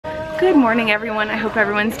Good morning, everyone. I hope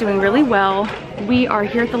everyone's doing really well. We are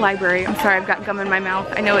here at the library. I'm sorry, I've got gum in my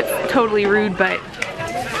mouth. I know it's totally rude, but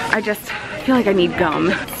I just feel like I need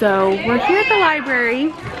gum. So we're here at the library.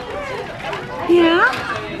 Yeah.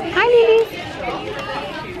 Hi,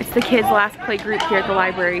 Lily. It's the kids' last play group here at the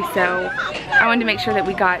library, so I wanted to make sure that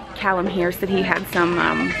we got Callum here so that he had some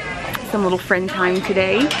little friend time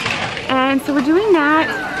today. And so we're doing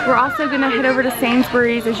that. We're also gonna head over to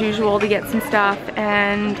Sainsbury's as usual to get some stuff,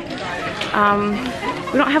 and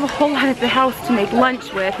we don't have a whole lot at the house to make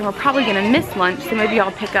lunch with, and we're probably gonna miss lunch, so maybe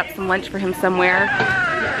I'll pick up some lunch for him somewhere.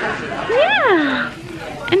 Yeah,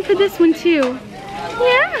 and for this one too.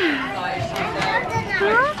 Yeah.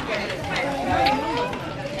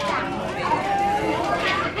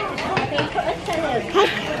 Huh?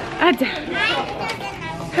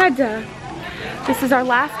 Hada. This is our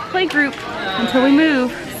last play group until we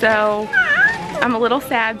move, so I'm a little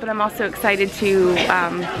sad, but I'm also excited to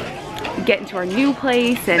get into our new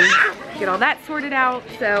place and get all that sorted out.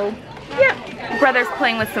 So yeah, brother's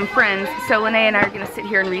playing with some friends, so Linnea and I are gonna sit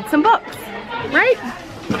here and read some books, right?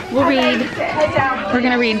 We're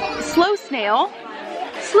gonna read Slow Snail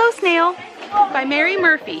by Mary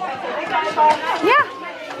Murphy. Yeah,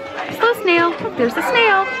 Slow Snail. Look, there's a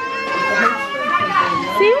snail.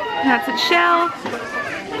 See? That's its shell.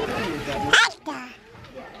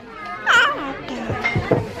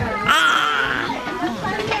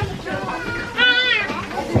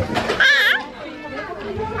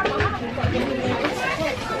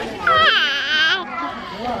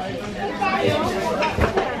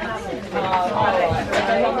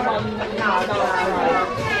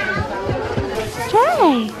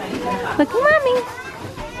 Hey, look at Mommy.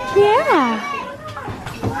 Yeah.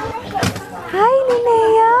 Hi,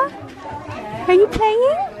 Linnea. Are you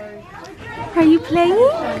playing? Are you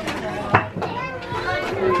playing?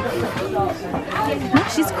 Look,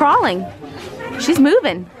 she's crawling. She's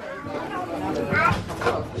moving.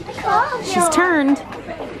 She's turned.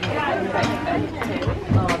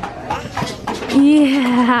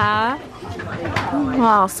 Yeah.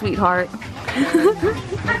 Oh, sweetheart.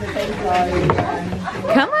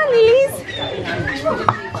 Come on, Lilies.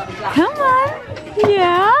 Come on.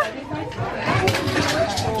 Yeah.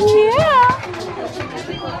 Yeah.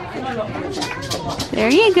 There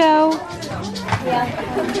you go.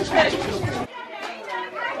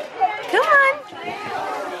 Come on.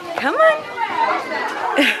 Come on.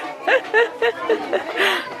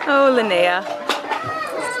 Oh, Linnea.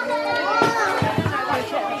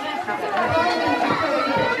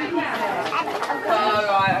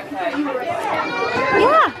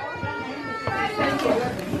 Yeah.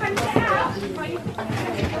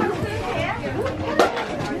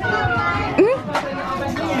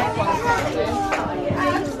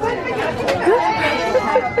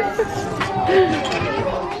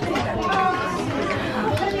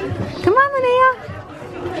 Come on, Linnea.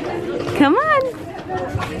 Come on.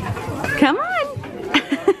 Come on.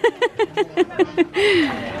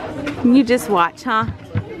 You just watch, huh?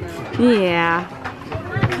 Yeah.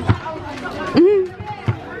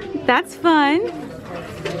 That's fun.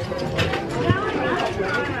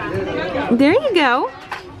 There you go.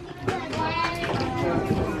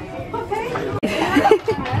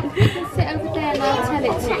 Sit over there and I'll tell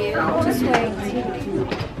it to you. Just wait.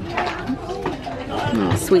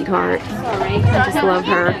 Oh, sweetheart. Sorry. I just love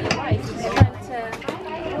her.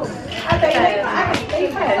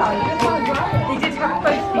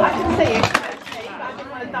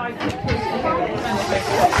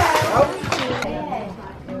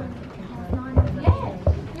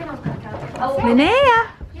 Linnea.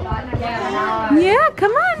 Yeah,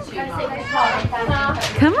 come on.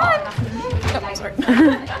 Come on. Oh, sorry.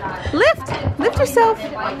 Lift yourself.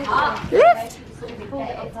 Lift.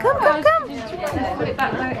 Come. Put it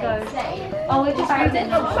back where it goes. Oh, we just found it.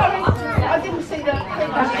 Sorry, I didn't see that.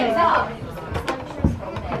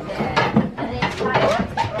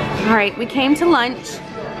 All right, we came to lunch,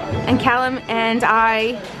 and Callum and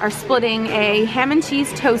I are splitting a ham and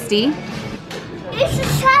cheese toasty. It's a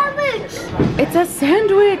sandwich. It's a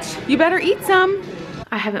sandwich. You better eat some.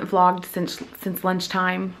 I haven't vlogged since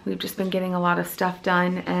lunchtime. We've just been getting a lot of stuff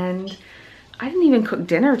done, and I didn't even cook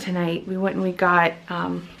dinner tonight. We went and we got,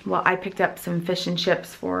 well, I picked up some fish and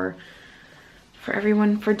chips for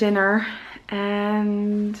everyone for dinner,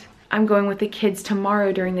 and I'm going with the kids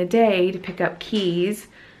tomorrow during the day to pick up keys,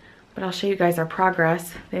 but I'll show you guys our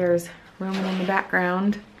progress. There's Roman in the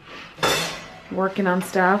background, working on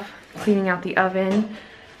stuff, cleaning out the oven.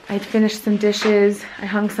 I finished some dishes. I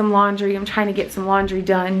hung some laundry. I'm trying to get some laundry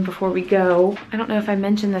done before we go. I don't know if I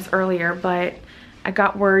mentioned this earlier, but I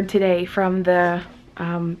got word today from the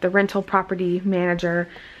rental property manager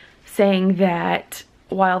saying that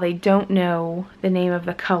while they don't know the name of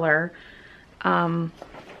the color,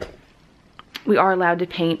 we are allowed to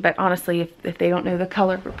paint, but honestly, if they don't know the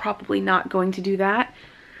color, we're probably not going to do that.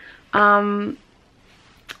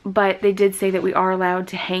 But they did say that we are allowed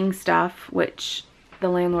to hang stuff, which the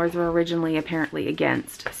landlords were originally apparently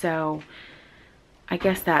against. So I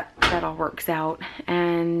guess that all works out,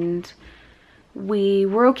 and we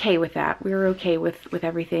were okay with that. We were okay with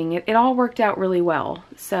everything. It all worked out really well,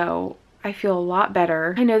 so I feel a lot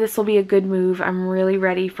better. I know this will be a good move. I'm really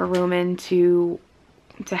ready for Roman to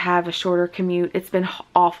have a shorter commute. It's been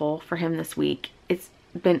awful for him this week. It's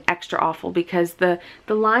been extra awful because the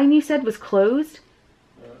line you said was closed.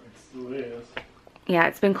 It still is. Yeah,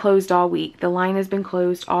 it's been closed all week. The line has been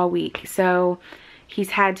closed all week. So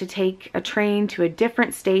he's had to take a train to a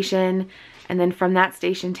different station, and then from that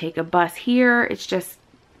station take a bus here. It's just,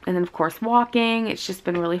 and then of course walking. It's just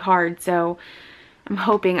been really hard. So I'm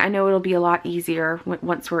hoping, I know it'll be a lot easier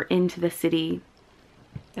once we're into the city.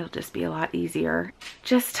 It'll just be a lot easier.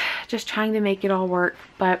 Just trying to make it all work,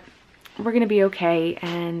 but we're gonna be okay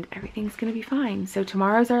and everything's gonna be fine. So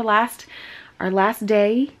tomorrow's our last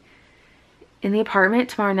day in the apartment.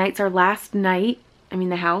 Tomorrow night's our last night,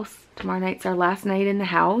 the house. Tomorrow night's our last night in the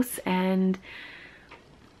house, and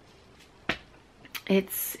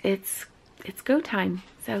it's go time.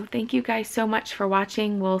 So thank you guys so much for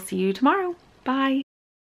watching. We'll see you tomorrow. Bye.